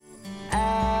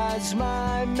as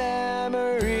my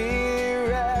memory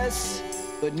rests,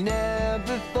 but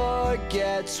never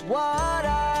forgets what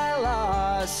I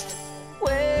lost.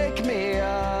 Wake me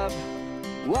up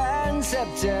when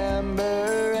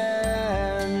September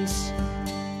ends.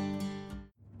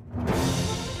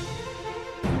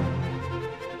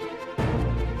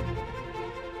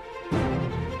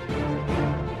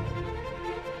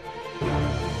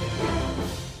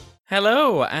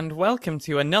 Hello, and welcome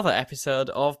to another episode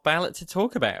of Ballot to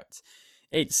Talk About.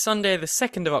 It's Sunday the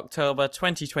 2nd of October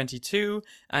 2022,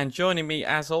 and joining me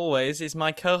as always is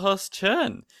my co-host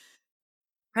Churn.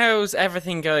 How's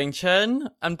everything going,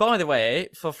 Churn? And by the way,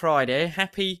 for Friday,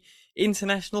 happy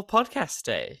International Podcast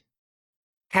Day.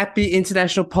 Happy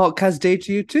International Podcast Day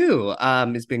to you too.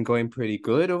 It's been going pretty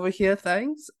good over here,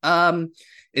 thanks.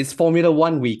 It's Formula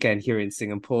One weekend here in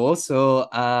Singapore, so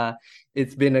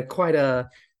it's been quite a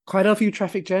few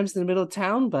traffic jams in the middle of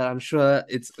town, but I'm sure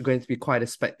it's going to be quite a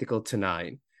spectacle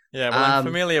tonight. Yeah, well, I'm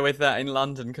familiar with that in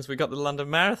London because we got the London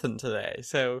Marathon today,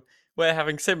 so we're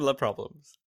having similar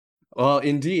problems. Well,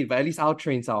 indeed, but at least our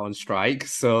trains are on strike,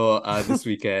 so this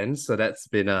weekend, so that's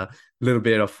been a little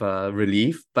bit of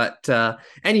relief. But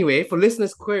anyway, for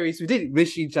listeners' queries, we did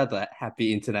wish each other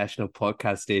happy International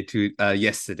Podcast Day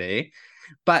yesterday.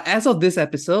 But as of this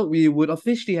episode, we would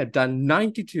officially have done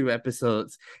 92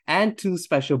 episodes and 2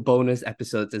 special bonus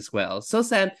episodes as well. So,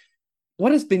 Sam,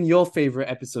 what has been your favorite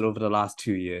episode over the last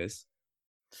 2 years?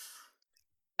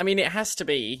 I mean, it has to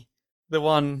be the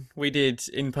one we did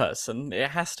in person.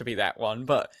 It has to be that one.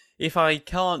 But if I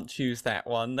can't choose that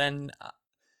one, then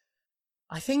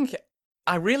I think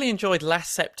I really enjoyed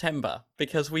last September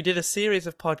because we did a series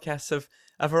of podcasts of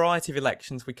a variety of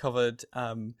elections. We covered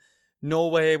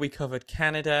Norway, we covered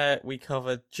Canada, we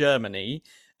covered Germany,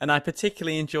 and I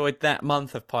particularly enjoyed that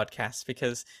month of podcasts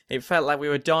because it felt like we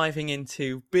were diving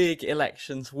into big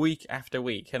elections week after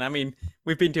week. And I mean,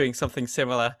 we've been doing something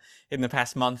similar in the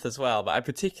past month as well, but I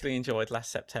particularly enjoyed last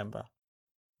September.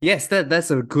 Yes, that's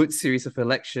a good series of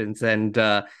elections, and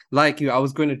like you, I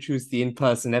was going to choose the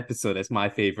in-person episode as my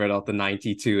favorite of the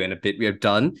 92 and a bit we have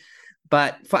done.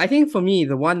 But I think for me,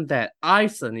 the one that I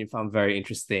certainly found very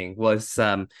interesting was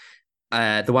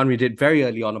the one we did very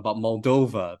early on about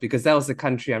Moldova, because that was a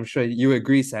country I'm sure you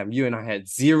agree, Sam, you and I had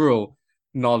zero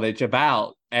knowledge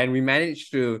about, and we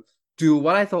managed to do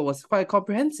what I thought was quite a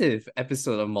comprehensive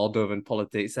episode of Moldovan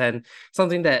politics, and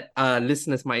something that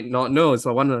listeners might not know.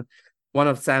 So one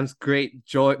of Sam's great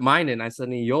joy, mine and I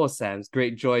certainly yours, Sam's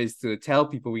great joy is to tell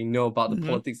people we know about the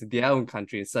politics of their own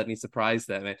country and certainly surprise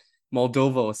them. And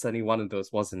Moldova was certainly one of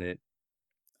those, wasn't it?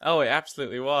 Oh, it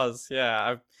absolutely was.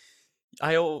 Yeah,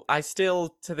 I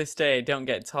still, to this day, don't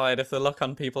get tired of the look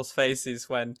on people's faces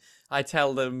when I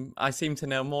tell them I seem to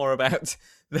know more about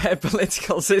their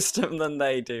political system than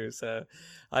they do. So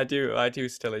I do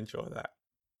still enjoy that.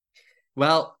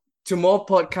 Well, 2 more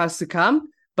podcasts to come.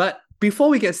 But before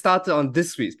we get started on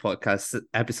this week's podcast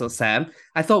episode, Sam,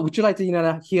 I thought, would you like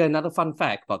to hear another fun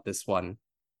fact about this one?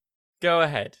 Go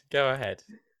ahead.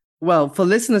 Well, for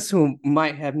listeners who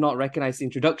might have not recognized the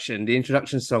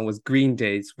introduction song was Green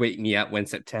Day's Wake Me Up When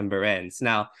September Ends.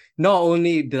 Now, not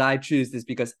only did I choose this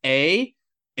because A,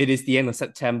 it is the end of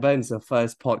September and it's the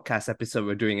first podcast episode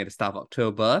we're doing at the start of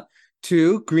October.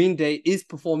 2, Green Day is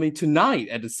performing tonight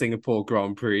at the Singapore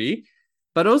Grand Prix.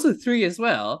 But also 3 as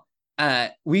well,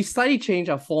 we slightly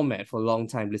changed our format for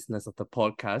long-time listeners of the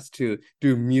podcast to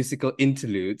do musical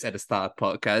interludes at the start of the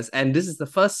podcast. And this is the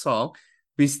first song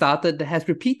we started that has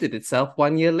repeated itself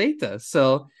 1 year later.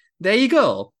 So there you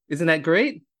go. Isn't that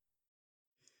great?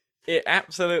 It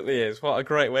absolutely is. What a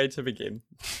great way to begin.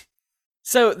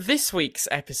 So this week's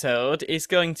episode is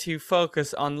going to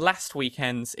focus on last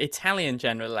weekend's Italian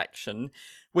general election,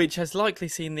 which has likely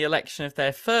seen the election of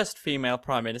their first female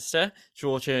Prime Minister,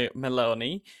 Giorgia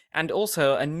Meloni, and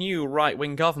also a new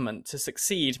right-wing government to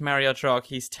succeed Mario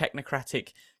Draghi's technocratic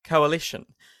coalition.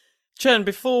 Churn,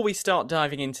 before we start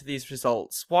diving into these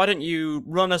results, why don't you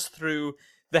run us through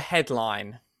the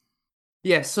headline?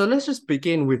 Yeah, so let's just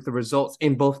begin with the results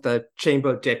in both the Chamber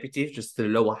of Deputies, just the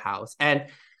lower house. And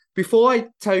before I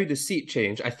tell you the seat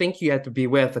change, I think you have to be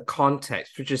aware of the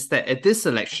context, which is that at this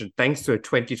election, thanks to a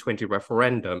 2020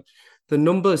 referendum, the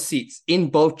number of seats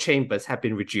in both chambers have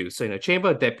been reduced. So in the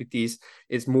Chamber of Deputies,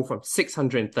 it's moved from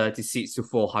 630 seats to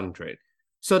 400.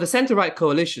 So the centre-right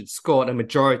coalition scored a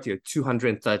majority of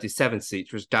 237 seats,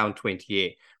 which was down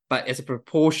 28. But as a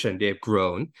proportion, they've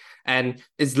grown. And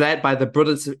it's led by the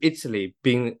Brothers of Italy,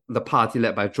 being the party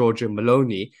led by Giorgia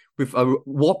Meloni, with a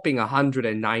whopping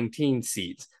 119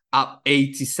 seats, up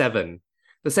 87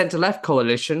 The centre-left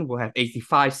coalition will have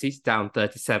 85 seats, down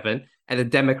 37, and the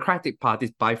Democratic Party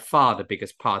is by far the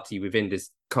biggest party within this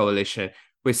coalition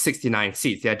with 69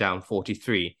 seats. They're down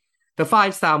 43. The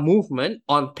Five Star Movement,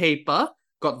 on paper,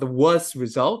 got the worst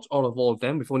result out of all of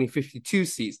them with only 52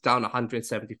 seats, down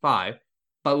 175.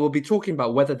 But we'll be talking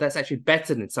about whether that's actually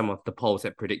better than some of the polls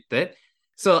had predicted.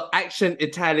 So Action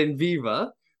Italian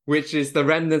Viva, which is the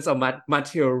remnants of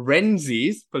Matteo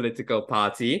Renzi's political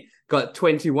party, got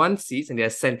 21 seats in their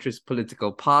centrist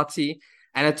political party,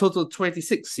 and a total of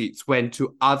 26 seats went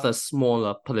to other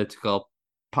smaller political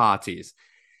parties.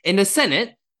 In the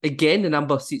Senate, again, the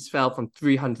number of seats fell from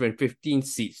 315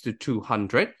 seats to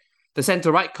 200. The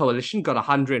centre-right coalition got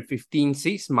 115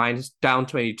 seats, minus down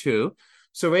 22.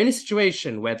 So we're in a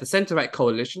situation where the centre-right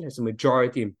coalition has a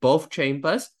majority in both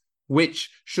chambers, which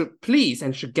should please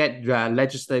and should get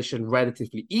legislation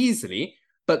relatively easily.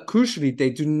 But crucially, they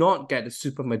do not get a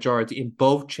supermajority in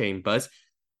both chambers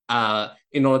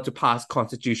in order to pass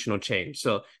constitutional change.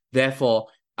 So therefore,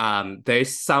 there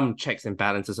is some checks and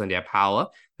balances on their power.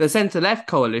 The centre-left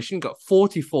coalition got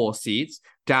 44 seats,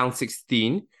 down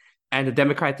 16, and the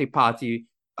Democratic Party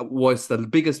was the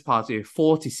biggest party with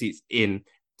 40 seats in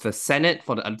the Senate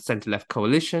for the centre-left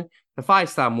coalition. The Five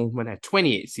Star Movement had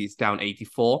 28 seats, down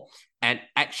 84, and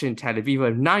Action Tel Aviv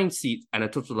had 9 seats and a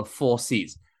total of 4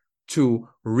 seats to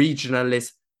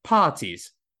regionalist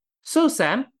parties. So,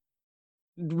 Sam,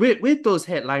 with those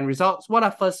headline results, what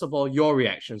are, first of all, your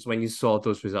reactions when you saw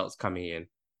those results coming in?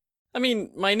 I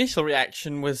mean, my initial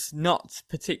reaction was not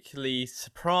particularly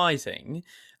surprising,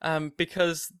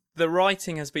 because the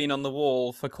writing has been on the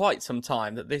wall for quite some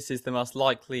time that this is the most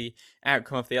likely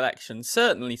outcome of the election,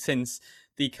 certainly since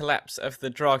the collapse of the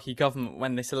Draghi government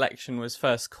when this election was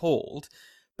first called.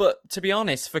 But to be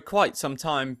honest, for quite some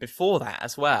time before that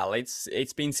as well,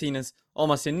 it's been seen as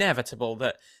almost inevitable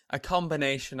that a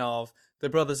combination of the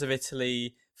Brothers of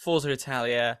Italy, Forza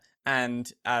Italia,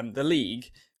 and the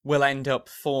League will end up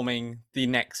forming the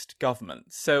next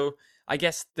government. So I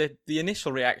guess the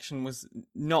initial reaction was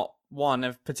not one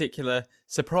of particular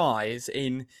surprise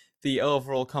in the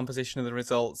overall composition of the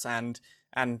results and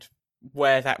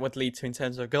where that would lead to in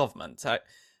terms of government.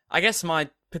 I guess my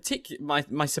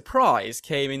surprise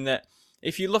came in that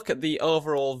if you look at the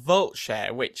overall vote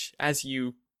share, which, as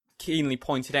you keenly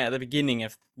pointed out at the beginning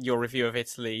of your review of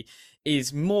Italy,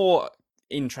 is more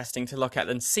interesting to look at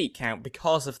than seat count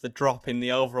because of the drop in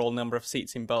the overall number of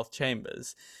seats in both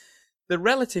chambers, the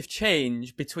relative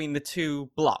change between the two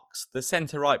blocks, the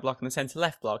centre-right block and the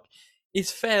centre-left block,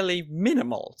 is fairly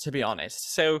minimal, to be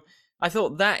honest. So I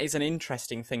thought that is an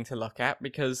interesting thing to look at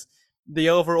because the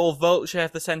overall vote share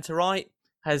of the centre-right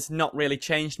has not really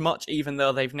changed much, even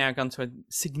though they've now gone to a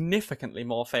significantly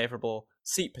more favourable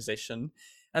seat position.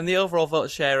 And the overall vote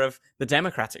share of the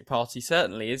Democratic Party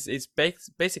certainly is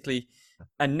basically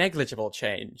a negligible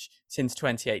change since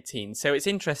 2018. So it's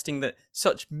interesting that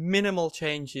such minimal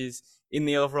changes in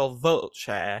the overall vote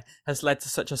share has led to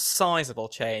such a sizable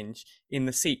change in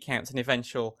the seat counts and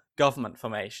eventual government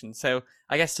formation. So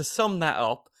I guess to sum that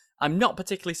up, I'm not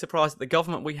particularly surprised at the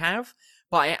government we have,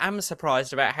 but I am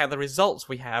surprised about how the results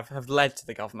we have led to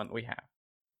the government we have.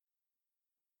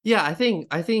 Yeah, I think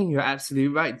you're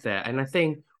absolutely right there. And I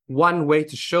think one way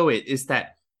to show it is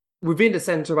that within the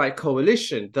centre-right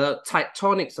coalition, the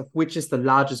tectonics of which is the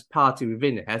largest party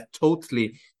within it has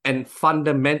totally and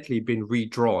fundamentally been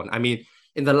redrawn. I mean,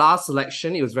 in the last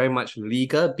election, it was very much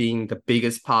Lega being the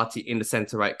biggest party in the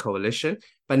centre-right coalition,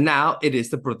 but now it is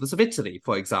the Brothers of Italy,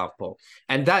 for example.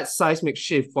 And that seismic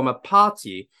shift from a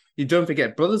party, you don't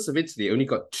forget, Brothers of Italy only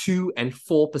got 2% and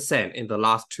 4% in the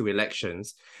last 2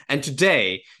 elections. And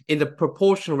today, in the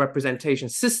proportional representation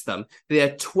system, they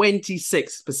are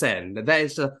 26%. That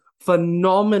is a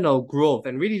phenomenal growth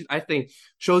and really, I think,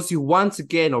 shows you once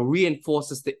again or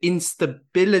reinforces the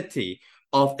instability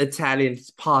of Italian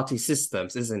party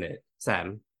systems, isn't it,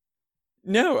 Sam?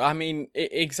 No, I mean,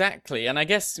 exactly. And I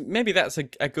guess maybe that's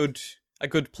a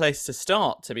good place to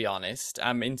start, to be honest,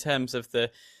 in terms of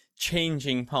the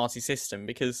changing party system,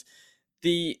 because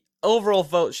the overall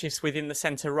vote shifts within the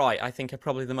centre-right, I think, are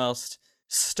probably the most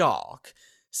stark.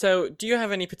 So do you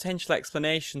have any potential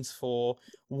explanations for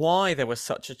why there was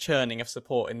such a churning of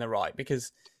support in the right?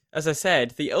 Because, as I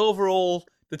said, the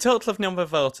total of number of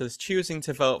voters choosing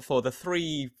to vote for the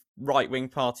 3 right-wing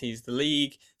parties, the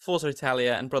League, Forza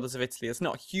Italia and Brothers of Italy, has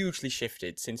not hugely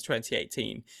shifted since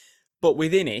 2018. But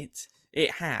within it,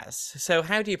 it has. So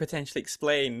how do you potentially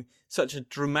explain such a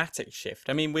dramatic shift?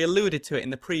 I mean, we alluded to it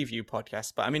in the preview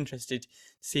podcast, but I'm interested to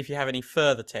see if you have any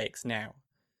further takes now.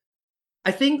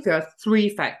 I think there are 3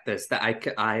 factors that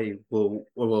I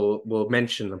will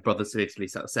mention the Brothers of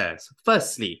Italy's success.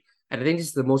 Firstly, and I think this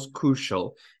is the most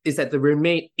crucial, is that they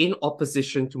remain in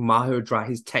opposition to Maher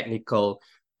Drahi's technical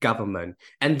government.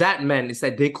 And that meant is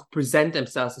that they could present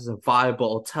themselves as a viable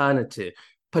alternative,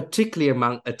 particularly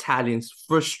among Italians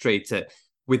frustrated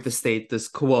with the status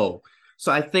quo.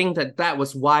 So I think that that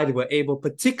was why they were able,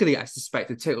 particularly, I suspect,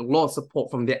 to take a lot of support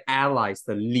from their allies,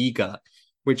 the Liga,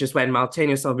 which is when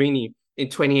Matteo Salvini in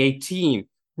 2018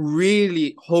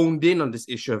 really honed in on this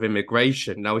issue of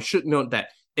immigration. Now, we should note that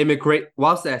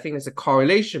whilst I think there's a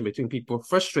correlation between people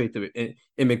frustrated with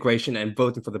immigration and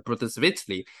voting for the Brothers of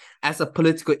Italy, as a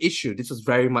political issue, this was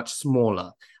very much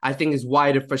smaller. I think it's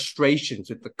wider frustrations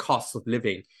with the cost of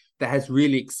living that has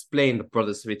really explained the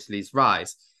Brothers of Italy's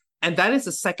rise. And that is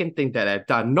the second thing that they've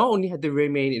done. Not only have they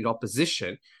remained in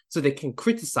opposition, so they can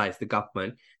criticize the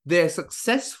government, they have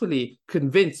successfully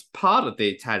convinced part of the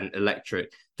Italian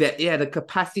electorate that they had the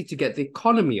capacity to get the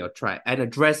economy on track and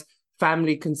address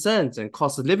family concerns and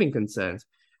cost of living concerns.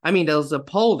 I mean, there was a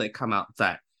poll that came out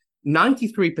that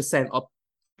 93% of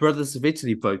Brothers of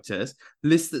Italy voters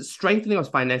listed strengthening of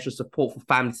financial support for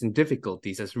families in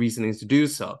difficulties as reasonings to do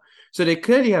so. So they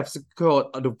clearly have secured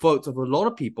the votes of a lot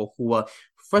of people who were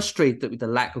frustrated with the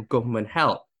lack of government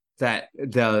help that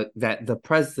the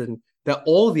president, that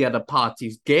all the other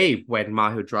parties gave when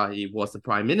Maher Draghi was the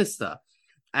prime minister.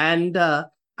 And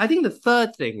I think the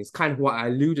third thing is kind of what I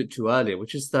alluded to earlier,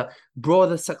 which is the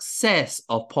broader success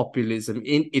of populism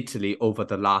in Italy over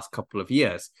the last couple of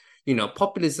years. You know,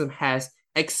 populism has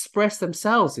expressed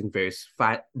themselves in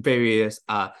various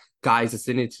guises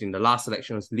in Italy. In the last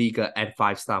election was Liga and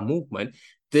Five Star Movement.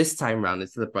 This time around,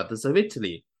 it's the Brothers of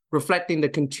Italy, reflecting the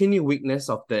continued weakness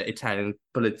of the Italian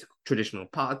political traditional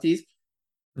parties,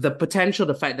 the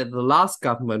fact that the last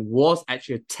government was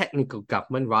actually a technical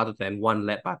government rather than one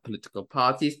led by political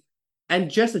parties, and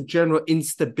just a general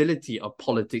instability of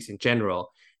politics in general.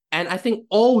 And I think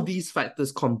all these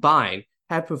factors combined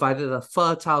have provided a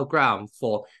fertile ground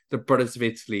for the Brothers of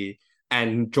Italy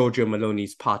and Giorgia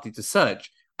Meloni's party to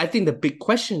surge. I think the big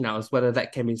question now is whether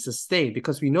that can be sustained,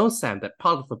 because we know, Sam, that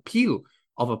part of the appeal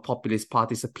of a populist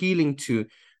party is appealing to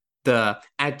the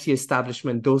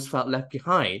anti-establishment, those felt left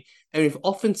behind. And we've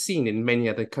often seen in many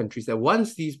other countries that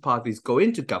once these parties go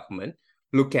into government,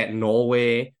 look at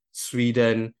Norway,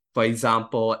 Sweden, for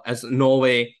example, as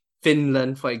Norway,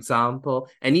 Finland, for example,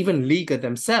 and even Liga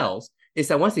themselves, is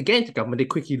that once they get into government, they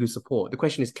quickly lose support. The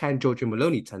question is, can Giorgia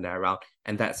Meloni turn that around?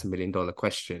 And that's $1 million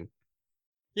question.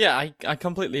 Yeah, I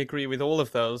completely agree with all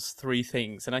of those three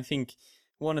things. And I think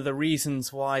one of the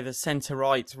reasons why the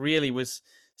centre-right really was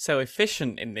so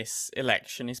efficient in this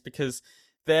election is because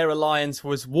their alliance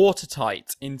was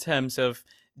watertight in terms of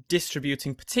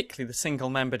distributing particularly the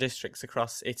single-member districts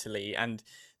across Italy, and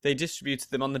they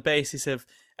distributed them on the basis of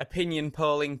opinion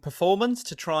polling performance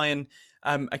to try and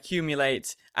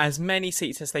accumulate as many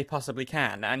seats as they possibly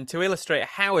can. And to illustrate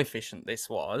how efficient this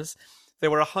was,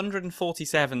 there were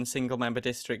 147 single-member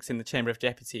districts in the Chamber of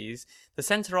Deputies. The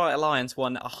Centre-Right Alliance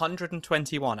won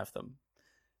 121 of them.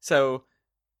 So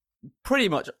pretty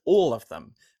much all of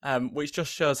them, which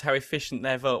just shows how efficient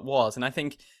their vote was. And I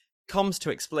think comes to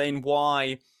explain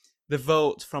why the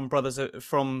vote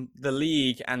from the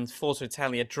League and Forza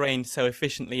Italia drained so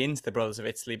efficiently into the Brothers of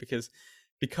Italy,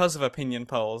 because of opinion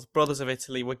polls, Brothers of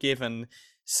Italy were given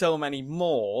so many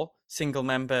more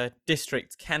single-member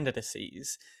district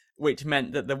candidacies, which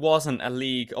meant that there wasn't a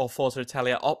League or Forza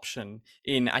Italia option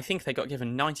in, I think they got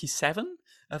given 97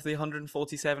 of the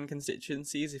 147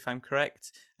 constituencies, if I'm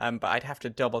correct. But I'd have to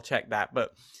double check that.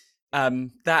 But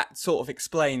that sort of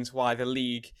explains why the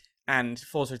League and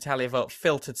Forza Italia vote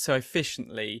filtered so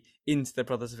efficiently into the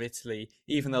Brothers of Italy,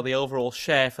 even though the overall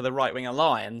share for the right-wing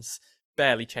alliance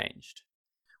barely changed.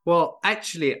 Well,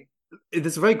 actually,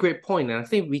 it's a very great point, and I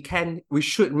think we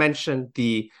should mention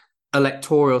the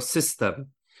electoral system.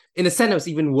 In a sense, it was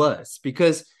even worse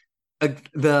because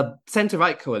the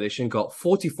centre-right coalition got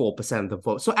 44% of the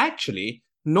vote. So actually,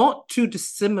 not too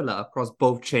dissimilar across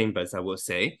both chambers, I will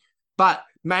say, but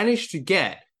managed to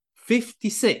get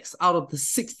 56 out of the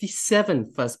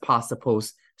 67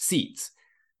 first-past-the-post seats.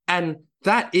 And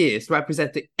that is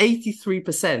representing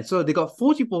 83%. So they got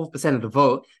 44% of the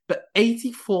vote, but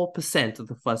 84% of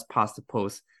the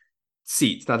first-past-the-post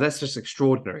seats. Now, that's just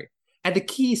extraordinary. And the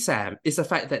key, Sam, is the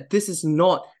fact that this is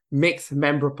not mixed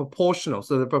member proportional.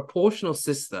 So the proportional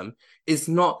system is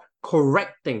not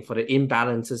correcting for the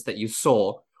imbalances that you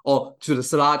saw, or to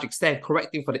a large extent,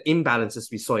 correcting for the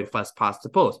imbalances we saw in first past the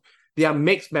post. They are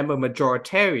mixed member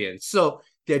majoritarian. So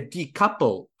they're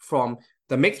decoupled from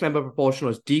the mixed member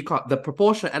proportional. The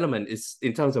proportional element is,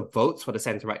 in terms of votes for the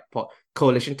centre-right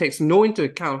coalition, takes no into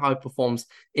account how it performs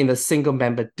in the single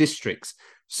member districts.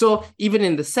 So even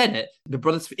in the Senate, the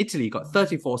Brothers of Italy got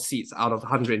 34 seats out of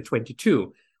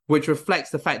 122, which reflects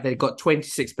the fact that they got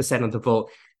 26% of the vote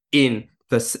in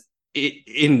the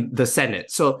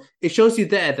Senate. So it shows you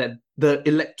there that the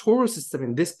electoral system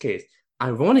in this case,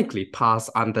 ironically passed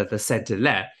under the center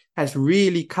left, has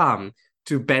really come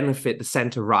to benefit the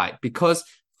center right because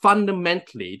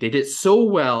fundamentally they did so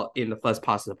well in the first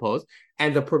past the post,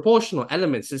 and the proportional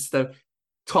element system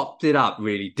topped it up,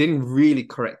 really didn't really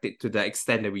correct it to the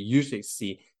extent that we usually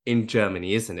see in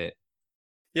Germany, isn't it?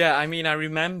 Yeah, I mean, I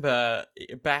remember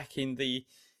back in the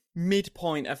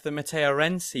midpoint of the Matteo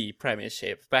Renzi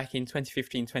premiership back in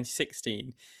 2015,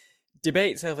 2016,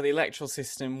 debates over the electoral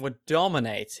system were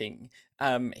dominating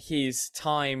his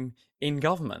time in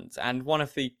government. And one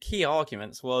of the key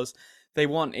arguments was they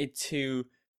wanted to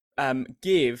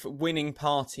give winning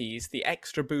parties the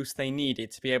extra boost they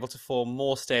needed to be able to form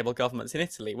more stable governments in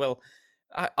Italy. Well,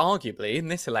 arguably, in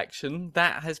this election,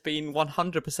 that has been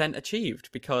 100% achieved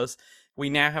because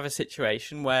we now have a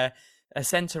situation where a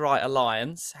centre-right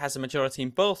alliance has a majority in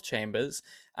both chambers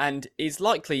and is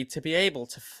likely to be able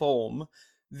to form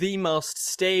the most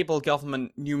stable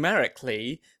government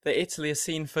numerically that Italy has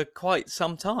seen for quite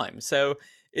some time. So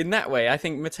in that way, I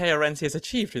think Matteo Renzi has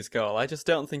achieved his goal. I just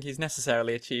don't think he's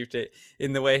necessarily achieved it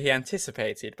in the way he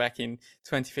anticipated back in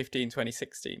 2015,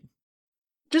 2016.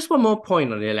 Just one more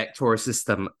point on the electoral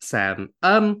system, Sam.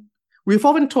 We've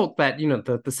often talked that,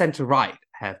 the center-right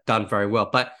have done very well,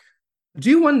 but do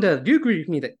you agree with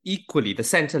me that equally the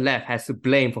center-left has to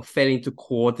blame for failing to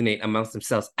coordinate amongst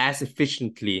themselves as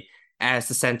efficiently as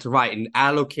the center-right in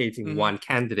allocating one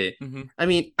candidate? I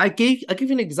mean, I'll give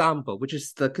you an example, which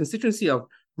is the constituency of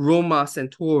Roma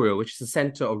Centurio, which is the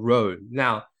center of Rome.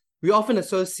 Now, we often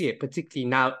associate,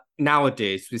 particularly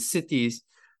nowadays, with cities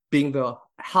being the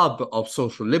hub of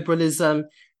social liberalism.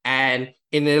 And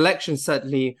in the election,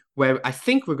 certainly, where I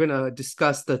think we're going to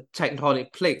discuss the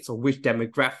tectonic plates of which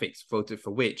demographics voted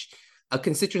for which, a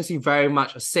constituency very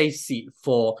much a safe seat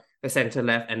for the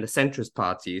center-left and the centrist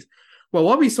parties. Well,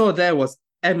 what we saw there was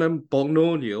Emma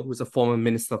Bonolio, who's a former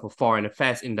Minister for Foreign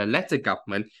Affairs in the Letta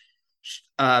government,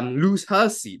 lose her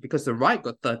seat because the right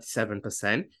got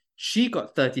 37%. She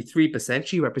got 33%.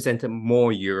 She represented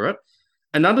more Europe.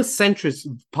 Another centrist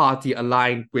party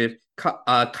aligned with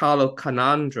Carlo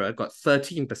Canandra got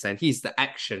 13%. He's the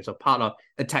Action, so part of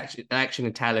Action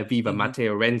Italia Viva,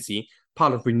 Matteo Renzi,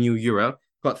 part of Renew Europe,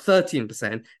 got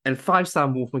 13%, and Five Star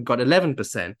Movement got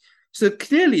 11%. So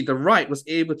clearly the right was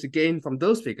able to gain from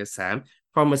those figures, Sam,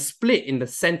 from a split in the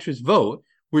centrist vote,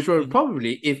 which would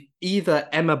probably, if either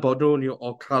Emma Bonolio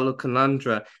or Carlo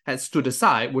Canandra had stood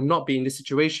aside, would not be in this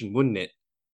situation, wouldn't it?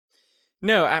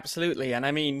 No, absolutely. And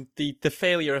I mean, the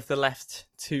failure of the left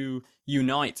to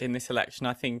unite in this election,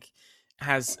 I think,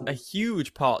 has a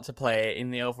huge part to play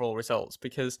in the overall results,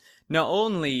 because not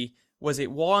only was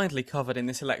it widely covered in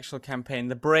this electoral campaign,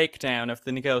 the breakdown of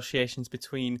the negotiations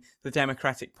between the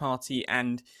Democratic Party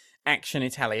and Action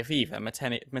Italia Viva,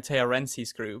 Matteo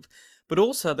Renzi's group, but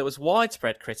also there was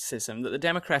widespread criticism that the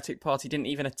Democratic Party didn't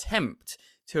even attempt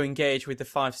to engage with the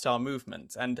Five Star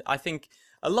Movement. And I think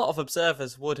a lot of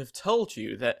observers would have told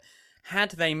you that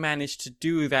had they managed to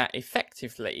do that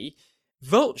effectively,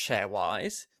 vote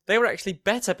share-wise, they were actually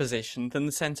better positioned than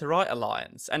the centre-right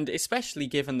alliance, and especially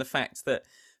given the fact that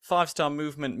Five Star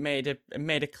Movement made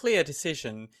a clear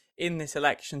decision in this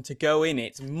election to go in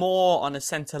it more on a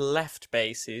centre-left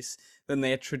basis than they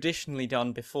had traditionally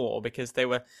done before, because they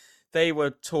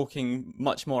were talking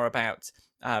much more about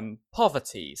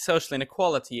poverty, social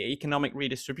inequality, economic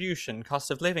redistribution,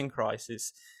 cost of living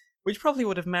crisis, which probably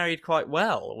would have married quite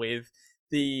well with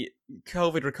the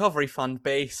COVID Recovery Fund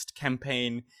based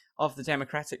campaign of the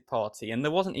Democratic Party. And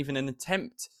there wasn't even an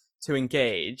attempt to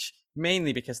engage,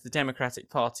 mainly because the Democratic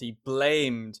Party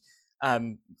blamed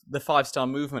the Five Star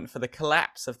Movement for the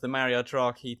collapse of the Mario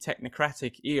Draghi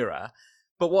technocratic era.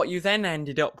 But what you then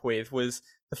ended up with was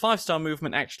the Five Star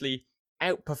Movement actually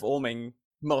outperforming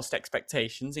most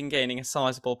expectations in gaining a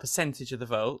sizable percentage of the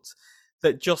vote,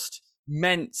 that just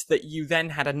meant that you then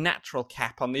had a natural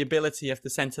cap on the ability of the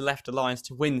centre-left alliance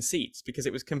to win seats, because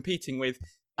it was competing with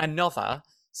another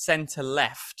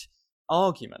centre-left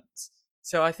argument.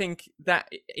 So I think that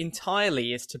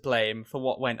entirely is to blame for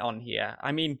what went on here.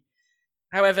 I mean,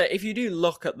 however, if you do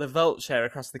look at the vote share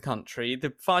across the country,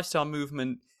 the Five Star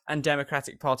Movement and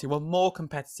Democratic Party were more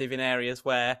competitive in areas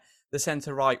where the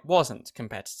centre-right wasn't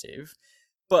competitive.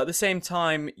 But at the same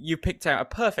time, you picked out a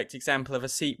perfect example of a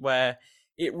seat where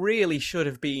it really should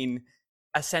have been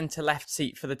a centre-left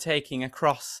seat for the taking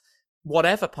across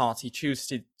whatever party choose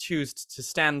to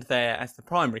stand there as the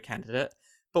primary candidate.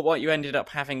 But what you ended up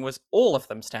having was all of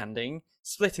them standing,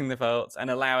 splitting the votes, and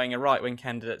allowing a right-wing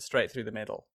candidate straight through the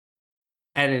middle.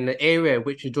 And in an area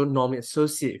which you don't normally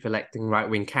associate with electing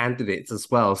right-wing candidates as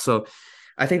well. So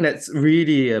I think that's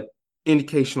really an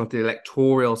indication of the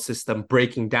electoral system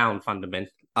breaking down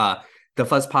fundamentally. The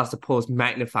first past the post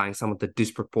magnifying some of the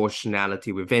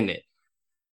disproportionality within it.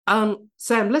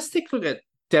 Sam, let's take a look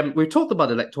at we talked about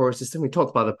the electoral system, we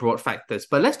talked about the broad factors,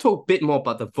 but let's talk a bit more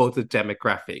about the voter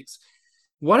demographics.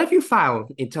 What have you found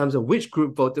in terms of which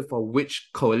group voted for which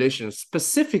coalition,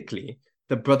 specifically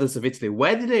the Brothers of Italy?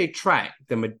 Where did they attract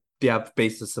their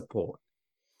base of support?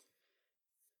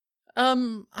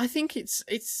 I think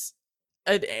it's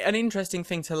an interesting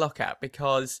thing to look at,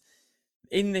 because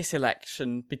in this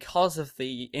election, because of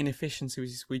the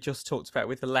inefficiencies we just talked about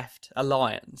with the Left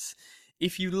Alliance,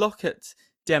 if you look at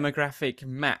demographic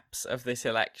maps of this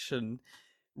election,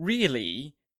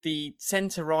 really the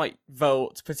centre-right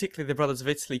vote, particularly the Brothers of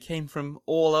Italy, came from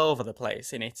all over the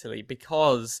place in Italy,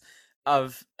 because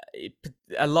of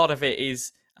a lot of it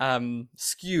is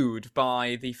skewed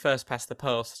by the first past the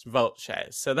post vote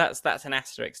shares. So that's an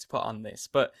asterisk to put on this.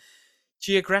 But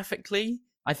geographically,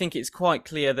 I think it's quite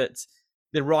clear that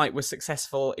the right was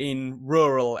successful in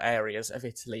rural areas of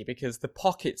Italy, because the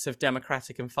pockets of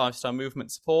democratic and five-star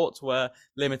movement support were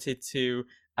limited to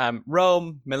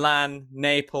Rome, Milan,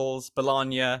 Naples,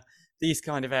 Bologna, these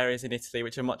kind of areas in Italy,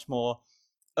 which are much more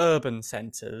urban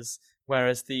centres,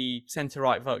 whereas the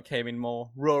centre-right vote came in more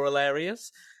rural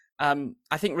areas.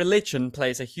 I think religion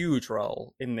plays a huge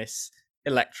role in this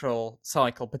electoral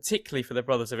cycle, particularly for the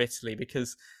Brothers of Italy,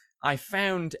 because I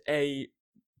found a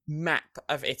map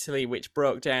of Italy which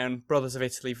broke down Brothers of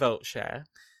Italy vote share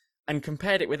and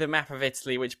compared it with a map of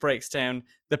Italy which breaks down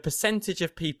the percentage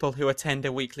of people who attend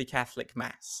a weekly Catholic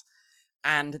Mass.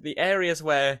 And the areas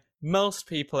where most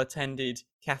people attended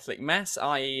Catholic Mass,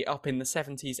 i.e. up in the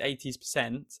 70s,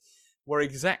 80s%, were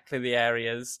exactly the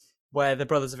areas where the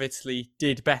Brothers of Italy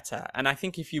did better. And I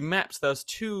think if you mapped those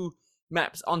two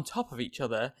maps on top of each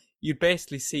other, you'd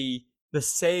basically see the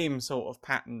same sort of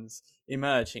patterns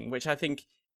emerging, which I think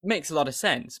makes a lot of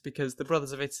sense, because the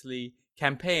Brothers of Italy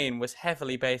campaign was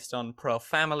heavily based on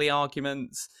pro-family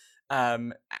arguments,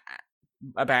 about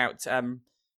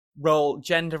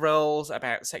gender roles,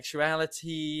 about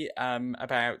sexuality,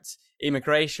 about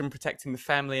immigration, protecting the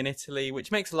family in Italy,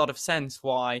 which makes a lot of sense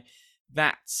why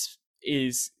that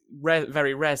is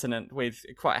very resonant with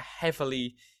quite a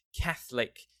heavily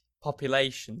Catholic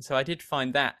population. So I did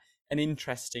find that an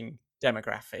interesting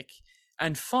demographic.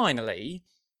 And finally,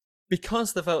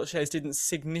 because the vote shares didn't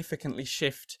significantly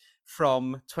shift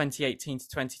from 2018 to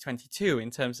 2022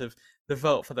 in terms of the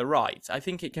vote for the right, I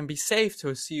think it can be safe to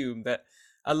assume that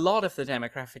a lot of the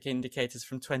demographic indicators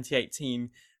from 2018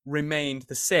 remained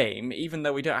the same, even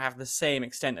though we don't have the same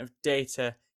extent of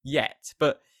data yet.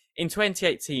 But in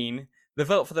 2018, the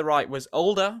vote for the right was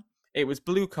older, it was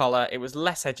blue collar, it was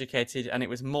less educated, and it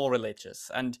was more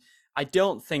religious. And I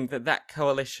don't think that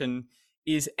coalition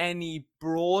is any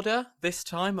broader this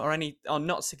time, or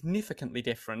not significantly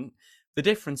different. The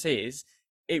difference is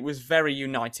it was very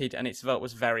united and its vote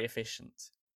was very efficient.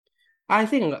 I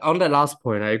think on that last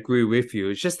point, I agree with you.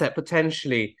 It's just that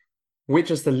potentially, which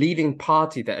is the leading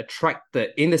party that attracted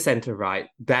in the center right,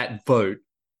 that vote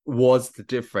was the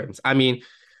difference. I mean,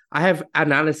 I have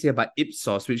analysis by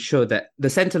Ipsos which showed that the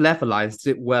center left alliance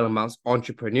did well amongst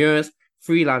entrepreneurs,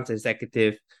 freelancers,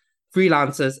 executive,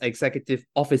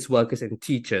 office workers, and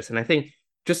teachers. And I think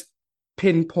just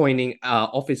pinpointing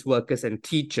office workers and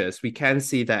teachers, we can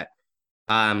see that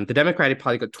the Democratic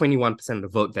Party got 21% of the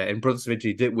vote there, and Brothers of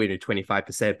Italy did win at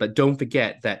 25%. But don't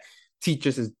forget that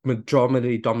teachers is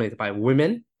majority dominated by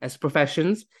women as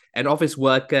professions, and office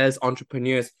workers,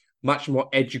 entrepreneurs, much more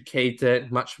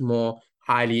educated, much more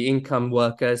highly income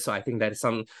workers. So I think there's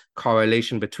some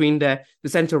correlation between there. The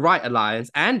center-right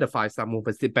alliance and the five-star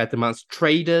movement did better amongst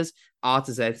traders,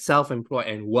 artisans, self-employed,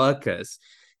 and workers.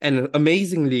 And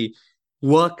amazingly,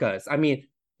 workers. I mean,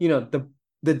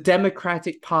 the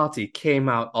Democratic Party came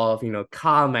out of,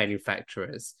 car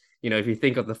manufacturers. If you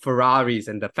think of the Ferraris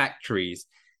and the factories,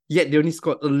 yet they only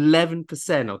scored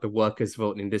 11% of the workers'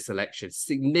 vote in this election,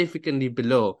 significantly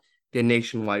below their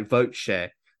nationwide vote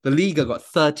share. The Liga got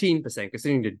 13%,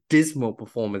 considering the dismal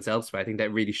performance elsewhere. I think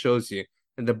that really shows you.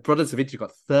 And the Brothers of Italy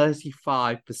got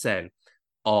 35%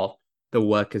 of the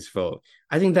workers' vote.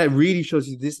 I think that really shows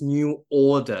you this new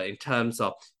order in terms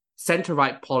of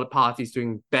center-right parties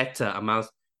doing better amongst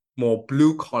more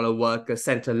blue-collar workers,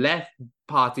 center-left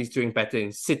parties doing better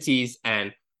in cities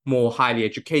and more highly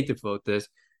educated voters.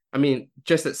 I mean,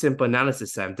 just that simple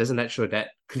analysis, Sam, doesn't that show that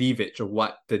cleavage of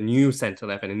what the new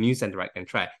center-left and the new center-right can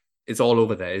track? It's all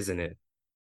over there, isn't it?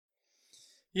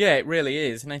 Yeah, it really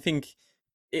is. And I think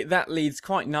that leads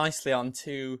quite nicely on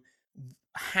to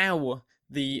how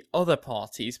the other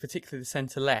parties, particularly the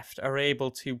centre left, are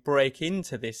able to break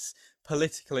into this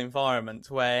political environment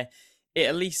where it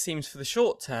at least seems for the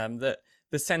short term that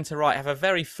the centre right have a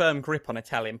very firm grip on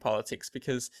Italian politics,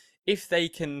 because if they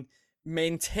can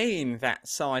maintain that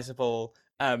sizable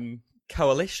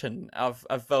coalition of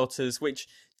voters, which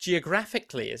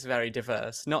geographically is very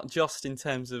diverse, not just in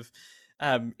terms of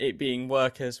it being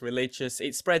workers, religious,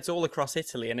 it spreads all across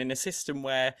Italy. And in a system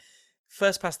where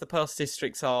first past the post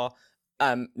districts are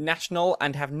national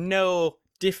and have no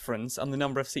difference on the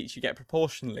number of seats you get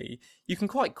proportionally, you can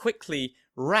quite quickly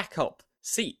rack up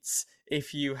seats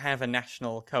if you have a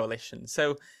national coalition.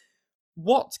 So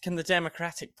what can the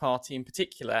Democratic Party in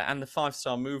particular and the Five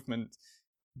Star Movement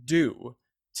do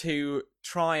to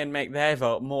try and make their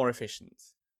vote more efficient?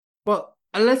 Well,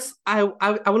 unless I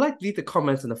would like to leave the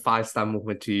comments on the Five Star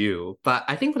Movement to you, but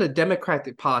I think for the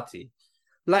Democratic Party,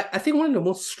 like I think one of the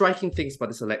most striking things about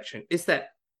this election is that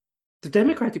the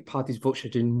Democratic Party's vote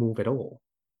share didn't move at all.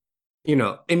 You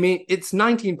know, I mean, it's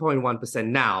 19.1%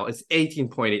 now, it's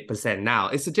 18.8% now.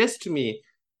 It suggests to me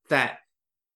that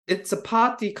it's a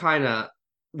party kind of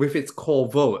with its core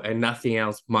vote and nothing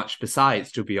else much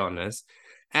besides, to be honest.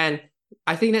 And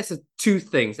I think that's two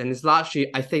things. And it's largely,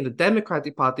 I think the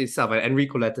Democratic Party itself, and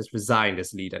Enrico Letta's resigned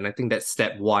as leader. And I think that's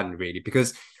step one, really,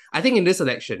 because I think in this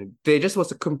election, there just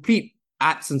was a complete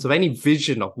absence of any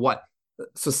vision of what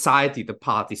society the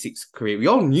party seeks to create. We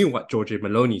all knew what Giorgia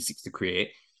Meloni seeks to create.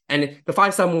 And the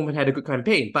Five Star Movement had a good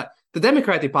campaign, but the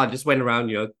Democratic Party just went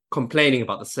around, complaining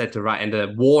about the center right and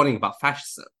the warning about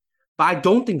fascism. But I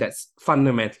don't think that's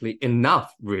fundamentally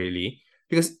enough, really,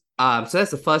 because so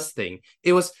that's the first thing.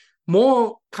 It was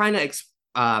more kind of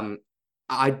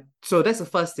so that's the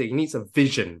first thing. It needs a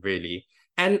vision, really,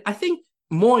 and I think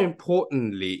more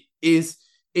importantly is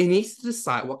it needs to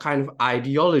decide what kind of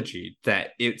ideology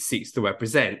that it seeks to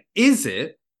represent. Is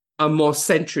it a more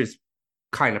centrist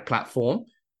kind of platform,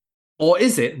 or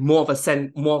is it more of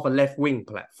a left-wing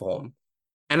platform?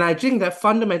 And I think that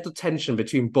fundamental tension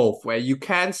between both, where you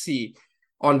can see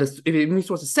if it moves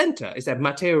towards the center, is that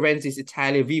Matteo Renzi's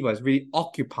Italia Viva has really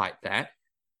occupied that.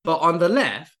 But on the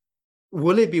left,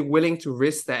 will it be willing to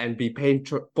risk that and be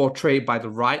portrayed by the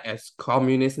right as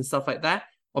communist and stuff like that,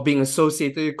 or being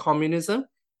associated with communism?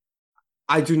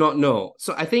 I do not know.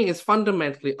 So I think it's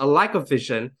fundamentally a lack of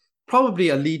vision, probably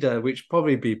a leader which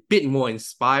probably be a bit more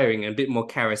inspiring and a bit more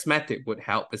charismatic would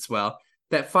help as well.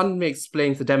 That fundamentally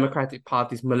explains the Democratic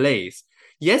Party's malaise.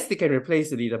 Yes, they can replace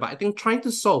the leader, but I think trying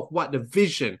to solve what the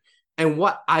vision and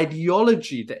what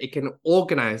ideology that it can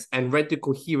organize and render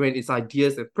coherent its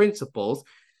ideas and principles,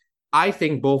 I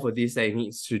think both of these they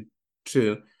needs to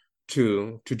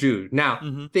do.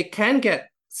 Now, they can get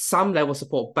some level of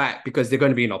support back because they're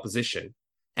going to be in opposition.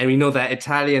 And we know that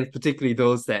Italians, particularly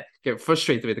those that get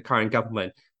frustrated with the current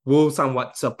government, will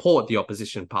somewhat support the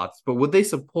opposition parties. But would they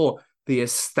support the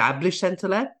established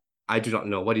centre-left? I do not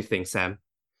know. What do you think, Sam?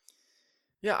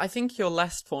 Yeah, I think your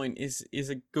last point is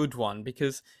a good one,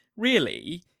 because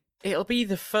really, it'll be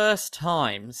the first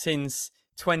time since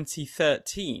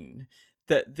 2013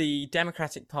 that the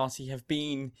Democratic Party have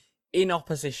been in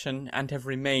opposition and have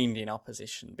remained in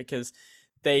opposition, because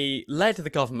they led the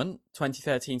government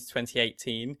 2013 to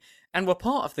 2018 and were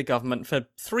part of the government for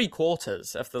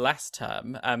 3/4 of the last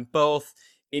term, both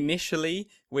initially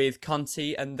with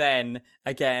Conte and then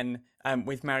again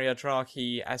with Mario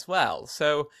Draghi as well.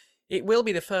 So it will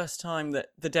be the first time that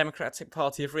the Democratic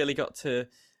Party have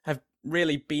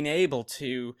really been able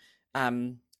to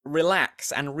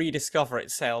relax and rediscover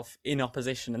itself in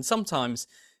opposition. And sometimes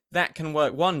that can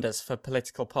work wonders for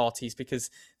political parties, because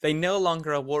they no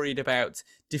longer are worried about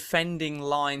defending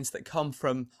lines that come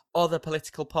from other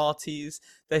political parties.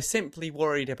 They're simply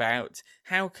worried about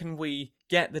how can we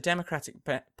get the Democratic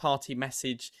Party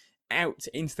message out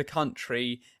into the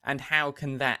country, and how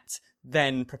can that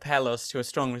then propel us to a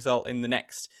strong result in the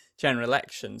next general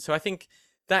election. So I think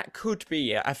that could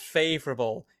be a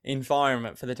favourable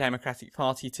environment for the Democratic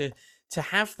Party to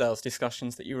have those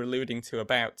discussions that you were alluding to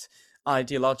about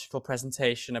ideological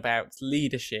presentation, about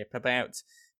leadership, about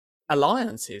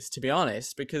alliances, to be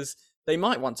honest, because they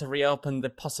might want to reopen the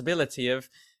possibility of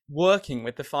working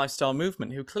with the Five Star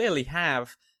Movement, who clearly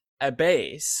have a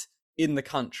base in the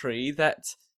country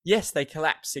that, yes, they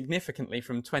collapsed significantly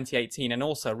from 2018 and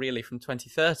also really from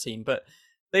 2013, but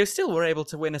they still were able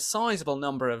to win a sizable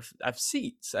number of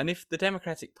seats. And if the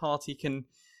Democratic Party can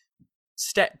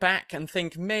step back and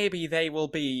think maybe they will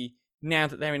be, now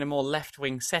that they're in a more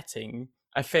left-wing setting,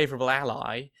 a favourable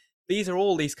ally, these are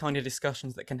all these kind of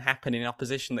discussions that can happen in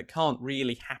opposition that can't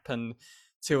really happen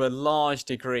to a large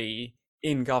degree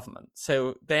in government.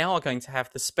 So they are going to have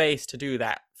the space to do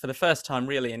that for the first time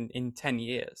really in 10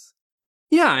 years.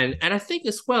 Yeah, and I think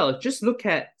as well, just look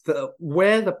at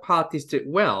where the parties did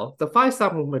well. The Five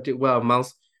Star Movement did well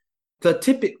amongst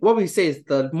what we say is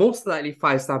the most likely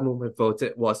Five Star Movement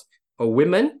voted was a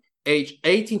women aged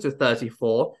 18 to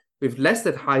 34 with less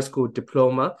than high school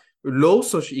diploma, low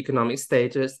socioeconomic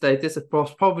status,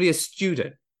 probably a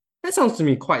student. That sounds to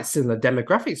me quite similar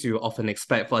demographics you often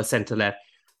expect for a centre-left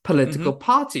political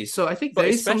party. So I think but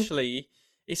especially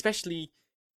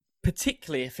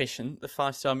particularly efficient the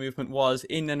Five Star Movement was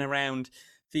in and around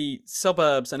the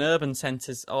suburbs and urban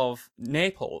centres of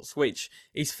Naples, which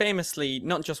is famously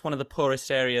not just one of the poorest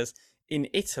areas in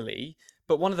Italy,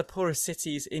 but one of the poorest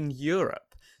cities in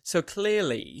Europe. So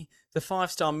clearly, the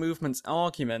Five Star Movement's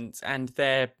argument and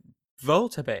their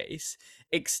voter base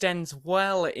extends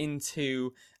well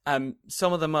into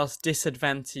some of the most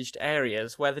disadvantaged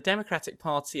areas where the Democratic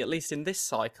Party, at least in this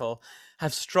cycle,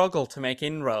 have struggled to make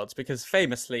inroads because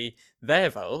famously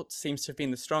their vote seems to have been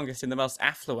the strongest in the most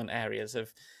affluent areas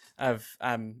of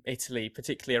Italy,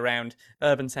 particularly around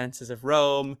urban centres of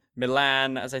Rome,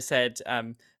 Milan, as I said,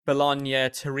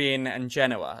 Bologna, Turin, and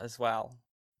Genoa as well.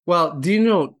 Well, do you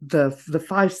know the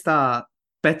Five Star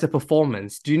better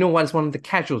performance? Do you know what is one of the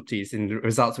casualties in the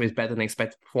results of his better than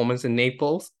expected performance in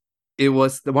Naples? It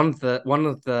was one of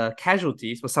the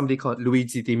casualties was somebody called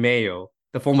Luigi Di Maio,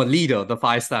 the former leader of the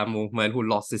Five Star Movement, who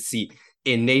lost his seat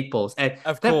in Naples. And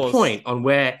that point on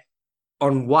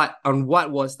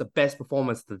what was the best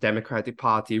performance of the Democratic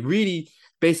Party, really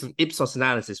based on Ipsos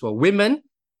analysis, were women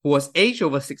who was aged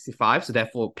over 65, so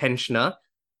therefore pensioner,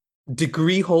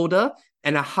 degree holder,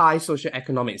 and a high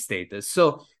socioeconomic status.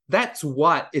 So that's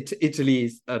what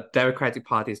Italy's Democratic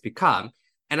Party has become.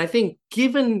 And I think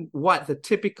given what the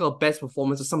typical best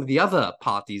performance of some of the other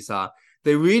parties are,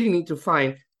 they really need to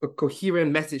find a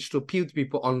coherent message to appeal to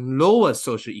people on lower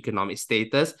socioeconomic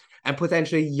status and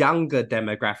potentially younger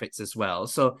demographics as well.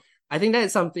 So I think that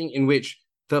is something in which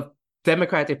the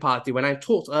Democratic Party, when I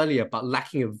talked earlier about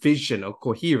lacking a vision or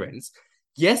coherence,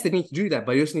 yes, they need to do that,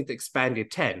 but they also need to expand their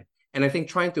tent. And I think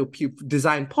trying to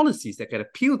design policies that can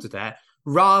appeal to that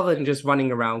rather than just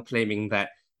running around claiming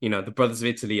that, the Brothers of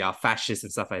Italy are fascists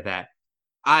and stuff like that,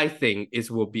 I think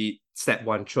will be step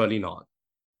one, surely not.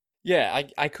 Yeah,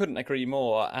 I couldn't agree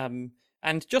more.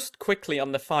 And just quickly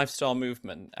on the Five Star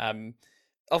Movement,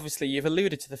 obviously you've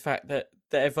alluded to the fact that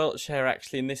their vote share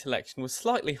actually in this election was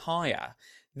slightly higher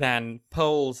than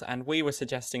polls, and we were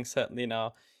suggesting certainly in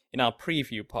our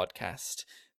preview podcast.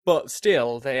 But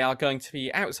still, they are going to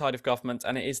be outside of government,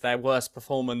 and it is their worst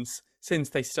performance since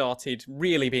they started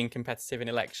really being competitive in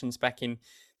elections back in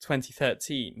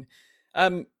 2013.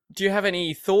 Do you have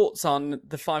any thoughts on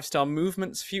the Five Star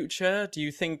Movement's future? Do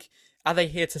you think, are they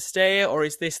here to stay, or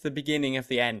is this the beginning of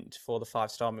the end for the Five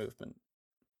Star Movement?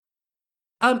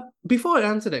 Before I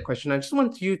answer that question, I just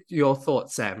want your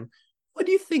thoughts, Sam. What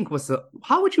do you think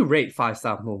how would you rate Five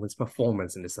Star Movement's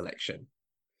performance in this election?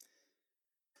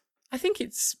 I think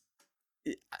it's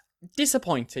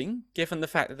disappointing, given the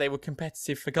fact that they were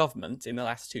competitive for government in the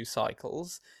last two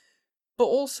cycles, but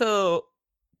also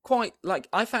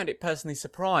I found it personally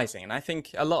surprising, and I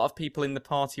think a lot of people in the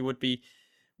party would be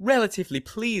relatively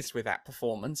pleased with that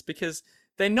performance because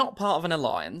they're not part of an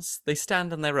alliance, they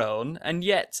stand on their own, and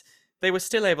yet they were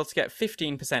still able to get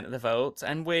 15% of the vote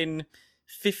and win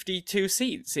 52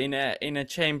 seats in a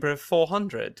chamber of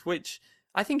 400, which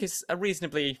I think is a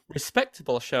reasonably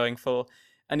respectable showing for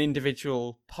an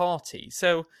individual party.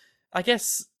 So I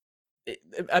guess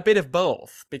a bit of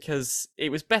both, because it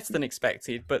was better than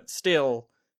expected, but still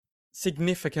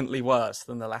significantly worse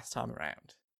than the last time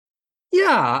around.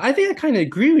 Yeah, I think I kind of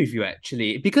agree with you,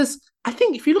 actually, because I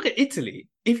think if you look at Italy,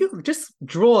 if you just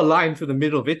draw a line through the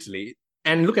middle of Italy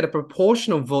and look at a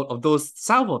proportional vote of those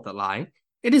south of the line,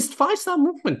 it is Five Star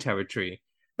Movement territory.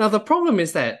 Now, the problem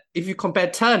is that if you compare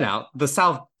turnout, the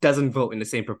South doesn't vote in the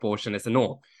same proportion as the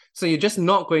North. So you're just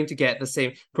not going to get the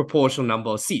same proportional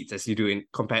number of seats as you do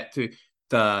compared to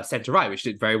the centre-right, which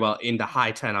did very well in the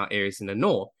high turnout areas in the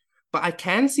North. But I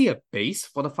can see a base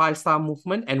for the Five Star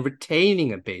Movement and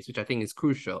retaining a base, which I think is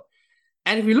crucial.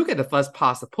 And if we look at the first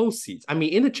past the post seats, I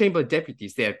mean, in the Chamber of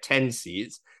Deputies, they have 10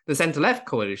 seats. The centre-left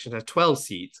coalition has 12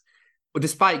 seats. But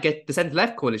despite the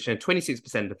centre-left coalition had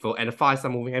 26% of the vote and the Five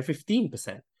Star Movement had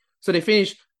 15%. So they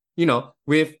finished,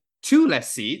 with 2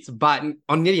 less seats, but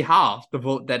on nearly half the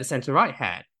vote that the centre-left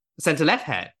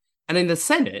had. And in the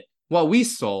Senate, what we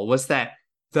saw was that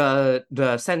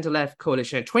the centre-left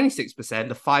coalition had 26%,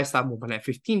 the Five Star Movement had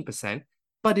 15%,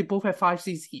 but they both had 5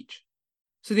 seats each.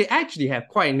 So they actually have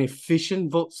quite an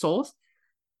efficient vote source.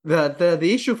 The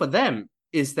issue for them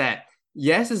is that,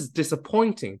 yes, it's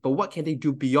disappointing, but what can they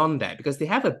do beyond that? Because they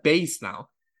have a base now.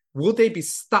 Will they be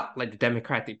stuck like the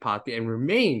Democratic Party and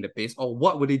remain the base, or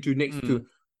what will they do next to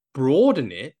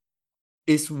broaden it?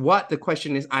 Is what the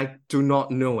question is. I do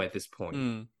not know at this point.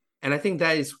 And I think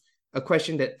that is a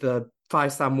question that the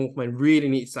Five Star Movement really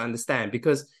needs to understand,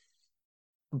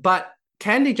 but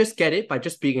can they just get it by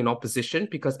just being in opposition?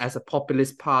 Because as a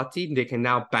populist party, they can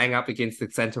now bang up against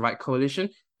the centre-right coalition.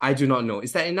 I do not know.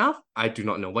 Is that enough? I do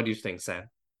not know. What do you think, Sam?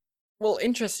 Well,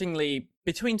 interestingly,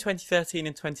 between 2013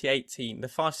 and 2018, the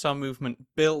Five Star Movement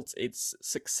built its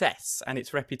success and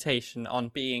its reputation on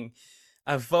being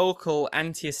a vocal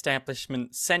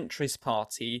anti-establishment centrist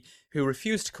party who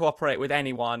refused to cooperate with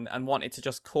anyone and wanted to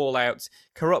just call out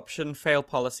corruption, failed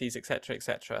policies, etc.,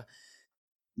 etc.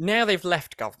 Now they've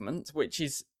left government, which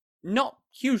is not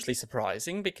hugely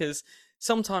surprising because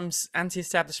sometimes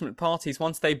anti-establishment parties,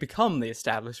 once they become the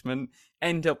establishment,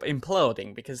 end up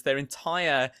imploding because their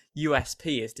entire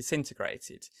USP is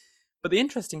disintegrated. But the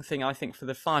interesting thing, I think, for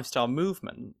the Five Star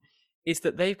Movement is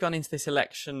that they've gone into this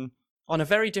election on a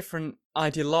very different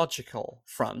ideological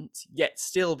front, yet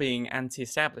still being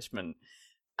anti-establishment.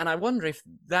 And I wonder if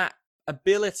that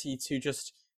ability to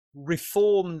just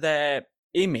reform their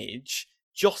image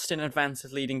just in advance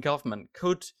of leading government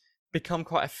could become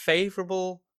quite a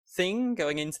favourable thing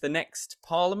going into the next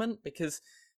parliament, because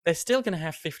they're still going to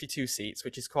have 52 seats,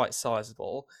 which is quite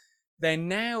sizable. They're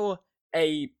now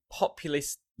a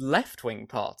populist left-wing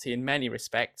party in many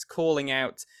respects, calling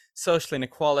out social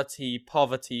inequality,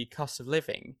 poverty, cost of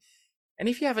living. And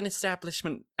if you have an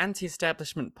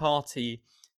anti-establishment party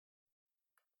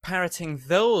parroting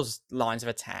those lines of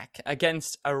attack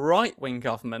against a right-wing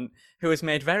government who has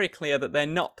made very clear that they're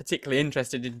not particularly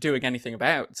interested in doing anything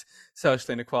about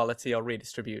social inequality or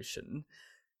redistribution,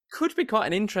 could be quite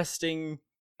an interesting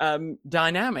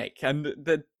dynamic. And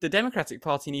the Democratic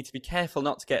Party need to be careful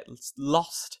not to get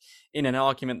lost in an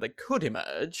argument that could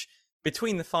emerge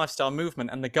between the Five Star Movement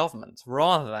and the government,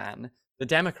 rather than the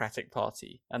Democratic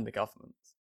Party and the government.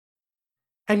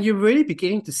 And you're really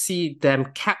beginning to see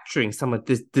them capturing some of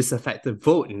this disaffected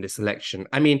vote in this election.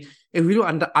 I mean, if we look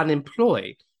under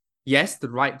unemployed, yes, the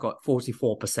right got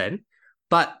 44%,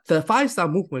 but the Five Star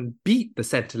Movement beat the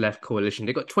centre-left coalition.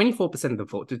 They got 24% of the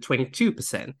vote to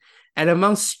 22%. And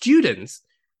among students,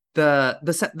 the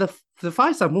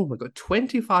Five Star Movement got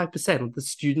 25% of the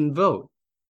student vote,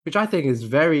 which I think is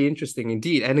very interesting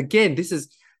indeed. And again, this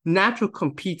is natural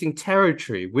competing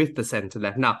territory with the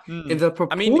centre-left. Now, in the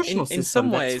proportional system, in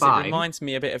some ways, fine. It reminds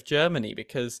me a bit of Germany,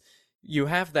 because you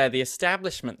have there the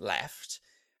establishment left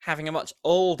having a much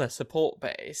older support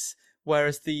base,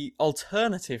 whereas the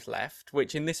alternative left,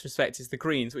 which in this respect is the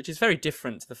Greens, which is very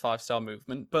different to the Five Star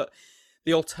Movement, but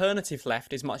the alternative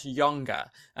left is much younger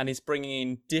and is bringing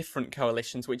in different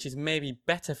coalitions, which is maybe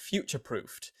better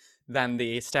future-proofed than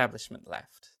the establishment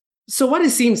left. So what it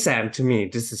seems, Sam, to me,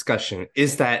 this discussion,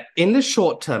 is that in the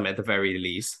short term, at the very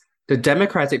least, the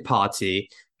Democratic Party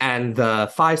and the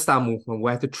Five Star Movement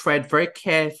will have to tread very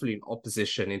carefully in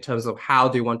opposition in terms of how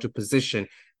they want to position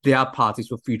their parties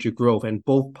for future growth. And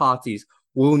both parties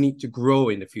will need to grow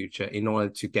in the future in order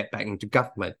to get back into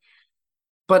government.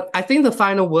 But I think the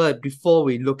final word before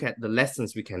we look at the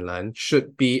lessons we can learn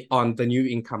should be on the new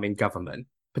incoming government,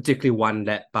 particularly one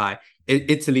led by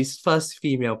Italy's first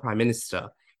female prime minister.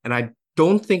 And I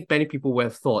don't think many people would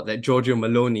have thought that Giorgia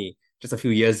Meloni just a few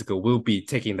years ago will be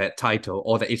taking that title,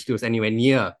 or that Italy was anywhere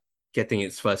near getting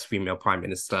its first female prime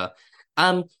minister.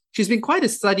 She's been quite a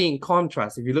study in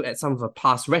contrast if you look at some of her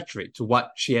past rhetoric to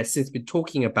what she has since been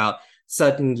talking about,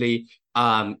 certainly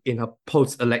in her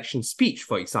post-election speech,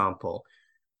 for example.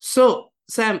 So,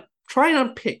 Sam, try and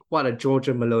unpick what a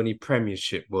Giorgia Meloni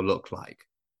premiership will look like.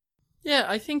 Yeah,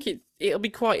 I think it'll be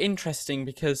quite interesting,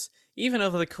 because even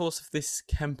over the course of this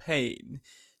campaign,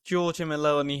 Giorgia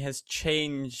Meloni has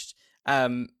changed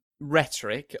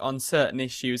rhetoric on certain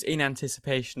issues in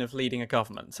anticipation of leading a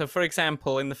government. So, for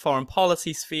example, in the foreign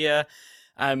policy sphere,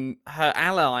 her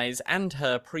allies and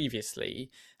her previously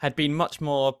had been much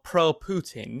more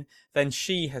pro-Putin than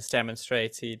she has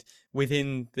demonstrated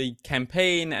within the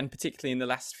campaign, and particularly in the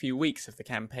last few weeks of the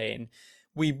campaign.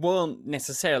 We won't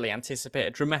necessarily anticipate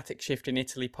a dramatic shift in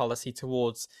Italy policy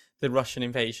towards the Russian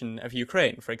invasion of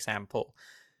Ukraine, for example.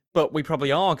 But we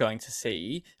probably are going to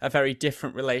see a very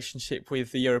different relationship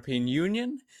with the European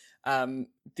Union.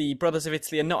 The Brothers of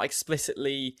Italy are not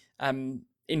explicitly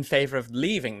in favour of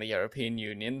leaving the European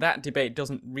Union. That debate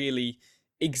doesn't really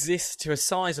exist to a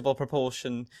sizable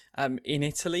proportion in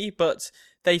Italy, but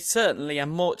they certainly are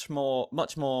much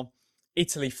more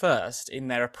Italy first in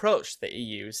their approach to the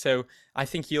EU. So I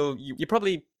think you're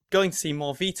probably going to see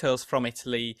more vetoes from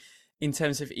Italy in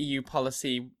terms of EU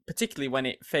policy, particularly when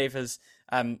it favours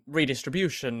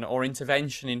redistribution or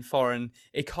intervention in foreign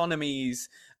economies.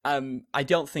 I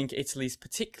don't think Italy's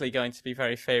particularly going to be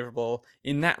very favourable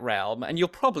in that realm. And you'll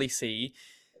probably see,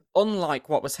 unlike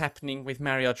what was happening with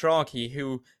Mario Draghi,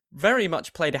 who very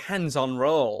much played a hands-on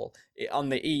role on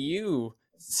the EU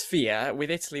sphere, with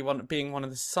Italy being one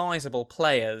of the sizable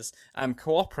players,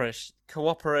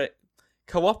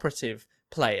 cooperative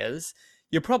players,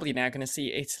 you're probably now going to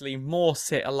see Italy more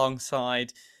sit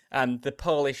alongside the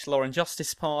Polish Law and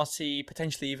Justice Party,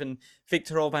 potentially even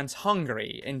Viktor Orban's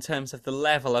Hungary, in terms of the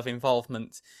level of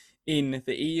involvement in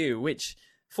the EU, which,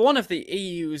 for one of the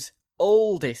EU's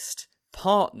oldest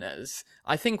partners,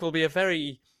 I think will be a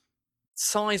very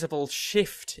sizable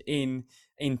shift in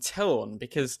tone,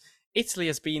 because Italy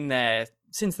has been there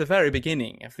since the very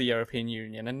beginning of the European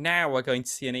Union, and now we're going to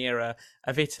see an era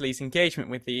of Italy's engagement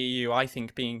with the EU, I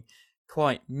think, being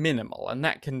quite minimal, and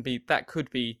that could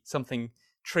be something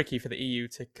tricky for the EU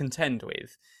to contend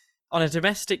with. On a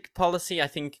domestic policy, I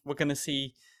think we're going to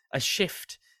see a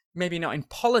shift, maybe not in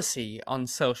policy on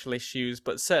social issues,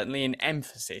 but certainly in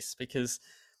emphasis, because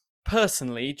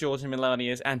personally, Giorgia Meloni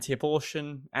is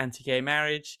anti-abortion, anti-gay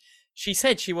marriage. She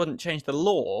said she wouldn't change the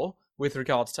law with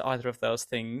regards to either of those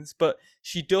things, but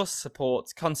she does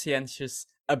support conscientious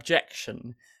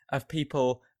objection of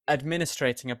people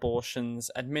administrating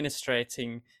abortions,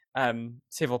 administrating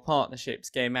civil partnerships,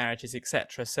 gay marriages,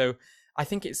 etc. So I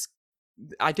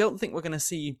don't think we're going to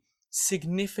see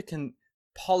significant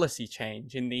policy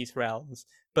change in these realms,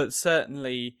 but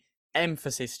certainly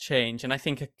emphasis change, and I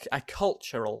think a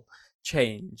cultural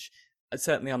change,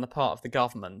 certainly on the part of the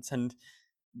government. And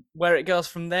where it goes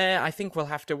from there, I think we'll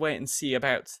have to wait and see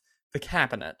about the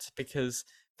cabinet, because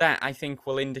that, I think,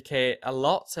 will indicate a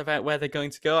lot about where they're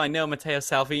going to go. I know Matteo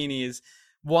Salvini is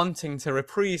wanting to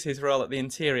reprise his role at the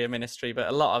Interior Ministry, but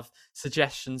a lot of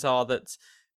suggestions are that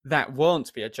that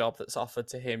won't be a job that's offered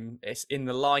to him. It's in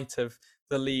the light of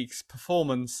the League's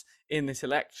performance in this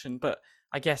election, but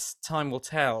I guess time will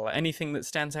tell. Anything that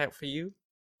stands out for you?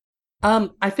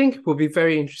 I think it will be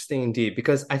very interesting indeed,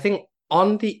 because I think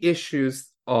on the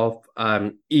issues of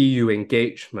EU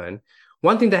engagement,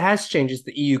 one thing that has changed is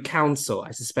the EU Council, I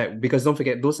suspect, because don't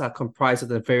forget, those are comprised of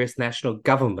the various national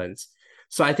governments.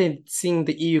 So I think seeing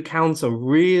the EU Council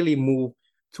really move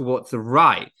towards the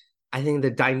right, I think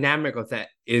the dynamic of that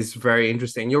is very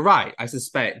interesting. You're right. I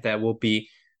suspect there will be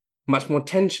much more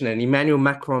tension, and Emmanuel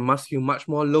Macron must feel much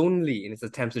more lonely in his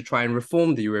attempts to try and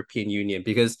reform the European Union,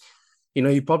 because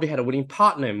he probably had a winning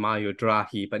partner in Mario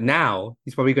Draghi, but now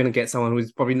he's probably going to get someone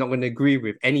who's probably not going to agree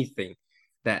with anything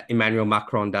that Emmanuel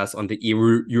Macron does on the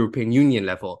European Union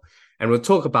level. And we'll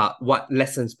talk about what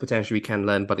lessons potentially we can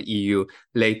learn by the EU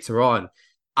later on.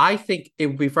 I think it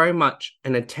will be very much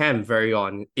an attempt very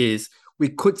on is we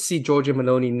could see Giorgia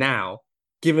Meloni now,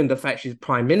 given the fact she's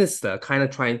prime minister, kind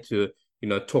of trying to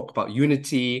talk about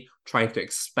unity, trying to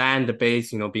expand the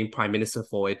base, being prime minister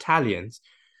for Italians.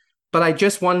 But I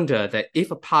just wonder that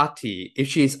if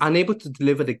she is unable to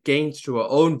deliver the gains to her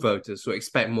own voters who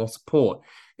expect more support,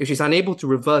 if she's unable to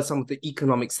reverse some of the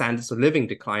economic standards of living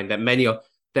decline that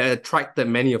attracted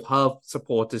many of her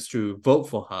supporters to vote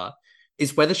for her,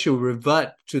 is whether she'll revert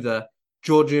to the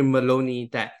Giorgia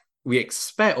Meloni that we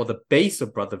expect, or the base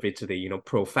of Brother Italy,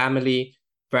 pro-family,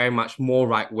 very much more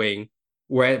right-wing.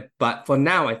 But for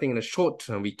now, I think in the short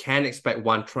term, we can expect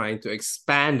one trying to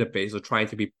expand the base or trying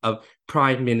to be a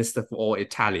prime minister for all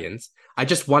Italians. I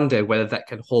just wonder whether that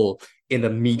can hold in the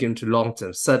medium to long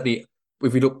term. Certainly,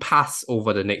 if we look past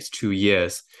over the next 2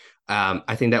 years,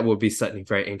 I think that will be certainly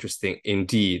very interesting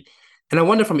indeed. And I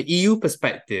wonder from an EU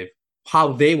perspective,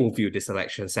 how they will view this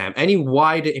election, Sam. Any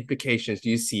wider implications do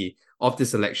you see of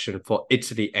this election for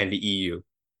Italy and the EU?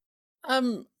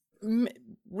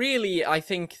 Really, I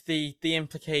think the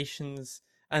implications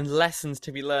and lessons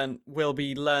to be learned will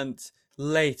be learnt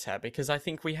later, because I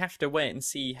think we have to wait and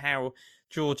see how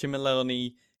Giorgia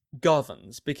Meloni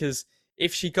governs, because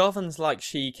if she governs like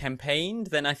she campaigned,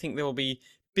 then I think there will be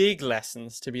big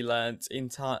lessons to be learnt in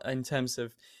terms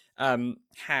of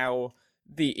how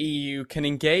the EU can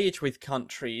engage with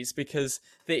countries, because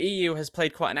the EU has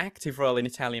played quite an active role in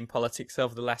Italian politics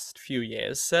over the last few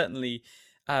years, certainly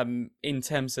in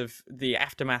terms of the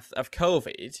aftermath of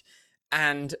COVID.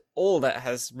 And all that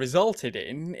has resulted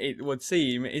in, it would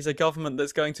seem, is a government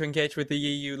that's going to engage with the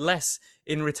EU less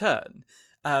in return.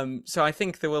 So I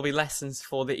think there will be lessons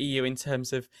for the EU in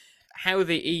terms of how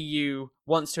the EU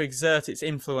wants to exert its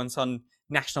influence on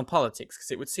national politics,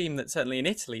 because it would seem that certainly in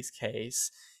Italy's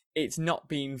case, it's not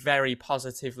been very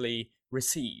positively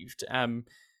received. And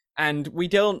And we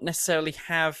don't necessarily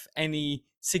have any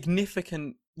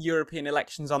significant European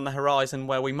elections on the horizon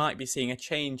where we might be seeing a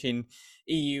change in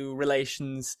EU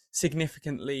relations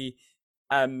significantly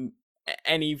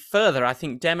any further. I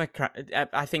think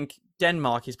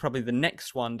Denmark is probably the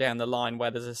next one down the line where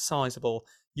there's a sizable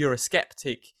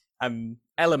Eurosceptic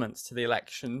elements to the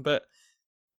election, but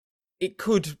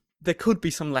there could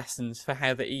be some lessons for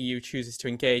how the EU chooses to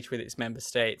engage with its member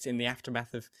states in the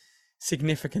aftermath of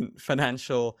significant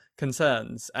financial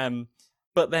concerns.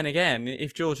 But then again,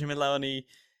 if Giorgia Meloni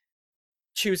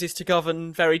chooses to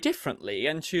govern very differently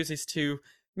and chooses to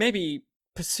maybe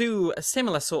pursue a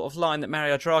similar sort of line that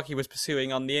Mario Draghi was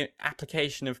pursuing on the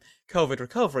application of COVID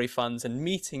recovery funds and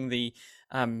meeting the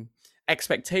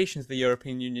expectations of the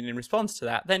European Union in response to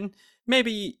that, then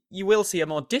maybe you will see a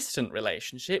more distant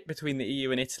relationship between the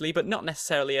EU and Italy, but not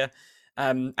necessarily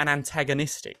an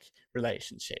antagonistic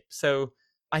relationship. So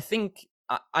I think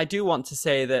I do want to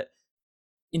say that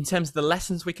in terms of the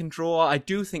lessons we can draw, I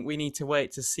do think we need to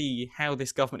wait to see how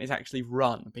this government is actually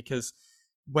run, because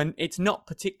when it's not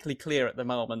particularly clear at the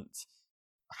moment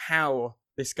how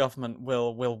this government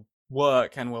will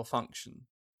work and will function.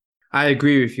 I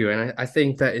agree with you, and I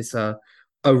think that is a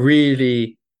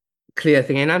really clear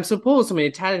thing. And I'm supposed,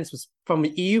 Italians, from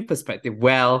an EU perspective,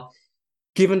 well,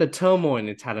 given the turmoil in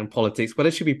Italian politics,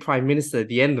 whether she be prime minister at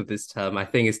the end of this term, I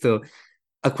think is still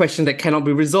a question that cannot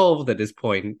be resolved at this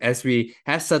point, as we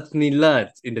have certainly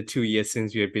learned in the 2 years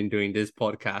since we have been doing this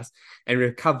podcast, and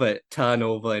we've covered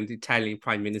turnover and Italian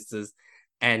prime ministers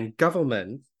and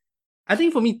government. I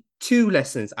think for me, 2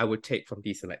 lessons I would take from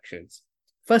these elections.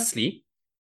 Firstly,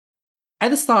 at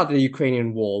the start of the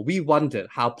Ukrainian war, we wondered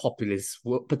how populists,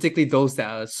 particularly those that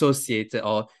are associated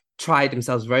or tied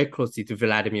themselves very closely to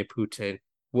Vladimir Putin,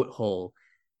 would hold.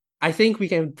 I think we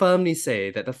can firmly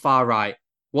say that the far right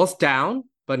was down,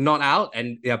 but not out,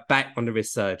 and they are back on the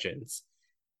resurgence.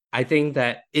 I think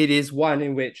that it is one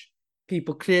in which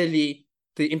people clearly,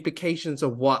 the implications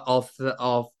of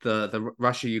the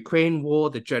Russia-Ukraine war,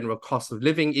 the general cost of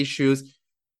living issues,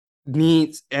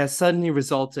 has suddenly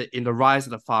resulted in the rise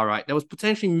of the far right that was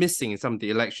potentially missing in some of the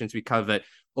elections we covered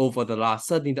over the last,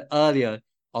 certainly the earlier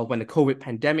of when the COVID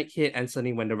pandemic hit, and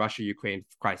certainly when the Russia-Ukraine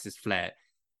crisis flared.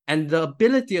 And the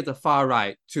ability of the far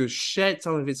right to shed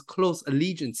some of its close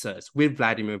allegiances with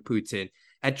Vladimir Putin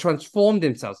and transform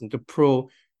themselves into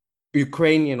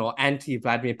pro-Ukrainian or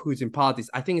anti-Vladimir Putin parties,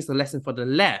 I think is a lesson for the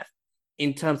left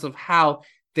in terms of how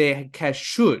they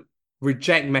should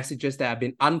reject messages that have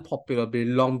been unpopular, but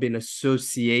long been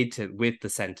associated with the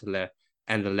center-left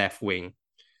and the left wing.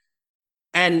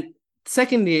 And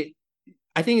secondly,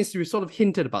 I think we sort of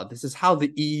hinted about this, is how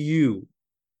the EU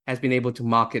has been able to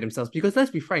market themselves. Because let's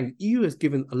be frank, the EU has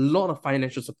given a lot of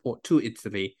financial support to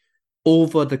Italy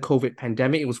over the COVID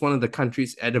pandemic. It was one of the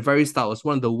countries at the very start, was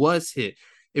one of the worst hit.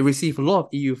 It received a lot of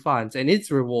EU funds, and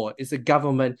its reward is a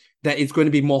government that is going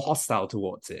to be more hostile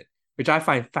towards it, which I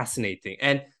find fascinating.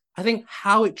 And I think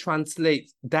how it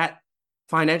translates that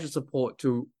financial support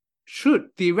to should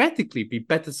theoretically be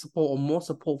better support or more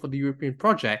support for the European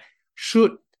project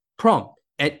should prompt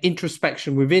an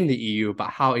introspection within the EU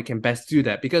about how it can best do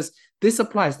that. Because this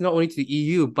applies not only to the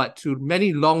EU, but to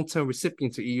many long-term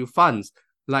recipients of EU funds,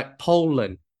 like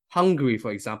Poland, Hungary,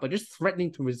 for example. Just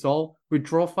threatening to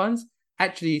withdraw funds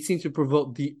actually seems to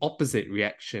provoke the opposite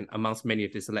reaction amongst many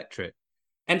of this electorate.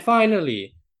 And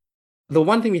finally, the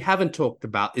one thing we haven't talked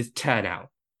about is turnout.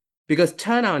 Because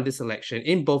turnout in this election,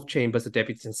 in both chambers of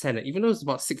deputies and Senate, even though it's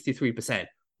about 63%,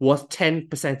 was 10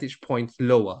 percentage points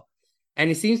lower. And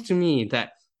it seems to me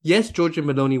that, yes, Giorgia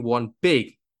Meloni won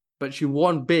big, but she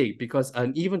won big because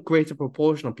an even greater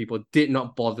proportion of people did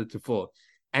not bother to vote.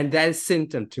 And that is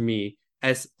symptom to me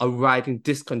as a rising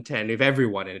discontent with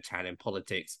everyone in Italian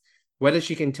politics. Whether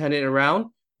she can turn it around,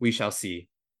 we shall see.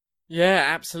 Yeah,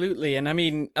 absolutely. And I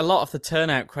mean, a lot of the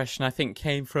turnout question, I think,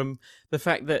 came from the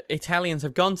fact that Italians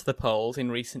have gone to the polls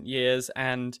in recent years,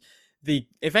 and the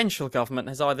eventual government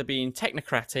has either been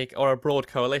technocratic or a broad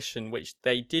coalition, which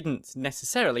they didn't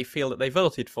necessarily feel that they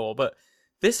voted for. But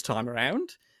this time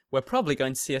around, we're probably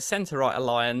going to see a centre-right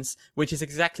alliance, which is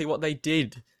exactly what they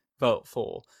did vote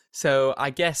for. So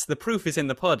I guess the proof is in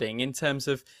the pudding in terms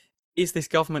of, is this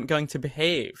government going to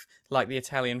behave like the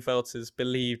Italian voters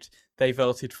believed they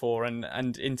voted for?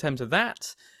 And in terms of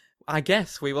that, I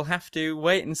guess we will have to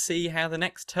wait and see how the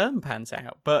next term pans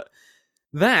out. But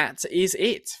that is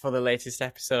it for the latest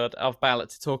episode of Ballot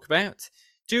to Talk About.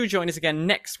 Do join us again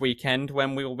next weekend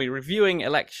when we will be reviewing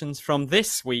elections from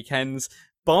this weekend's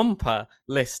bumper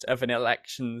list of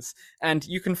elections. And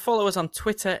you can follow us on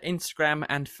Twitter, Instagram,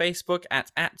 and Facebook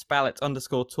at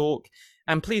 @ballot_talk.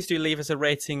 And please do leave us a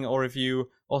rating or review,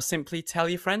 or simply tell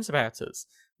your friends about us.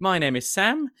 My name is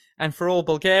Sam, and for all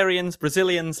Bulgarians,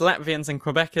 Brazilians, Latvians, and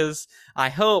Quebecers, I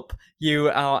hope you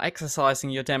are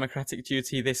exercising your democratic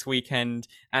duty this weekend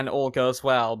and all goes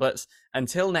well. But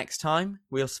until next time,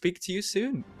 we'll speak to you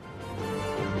soon.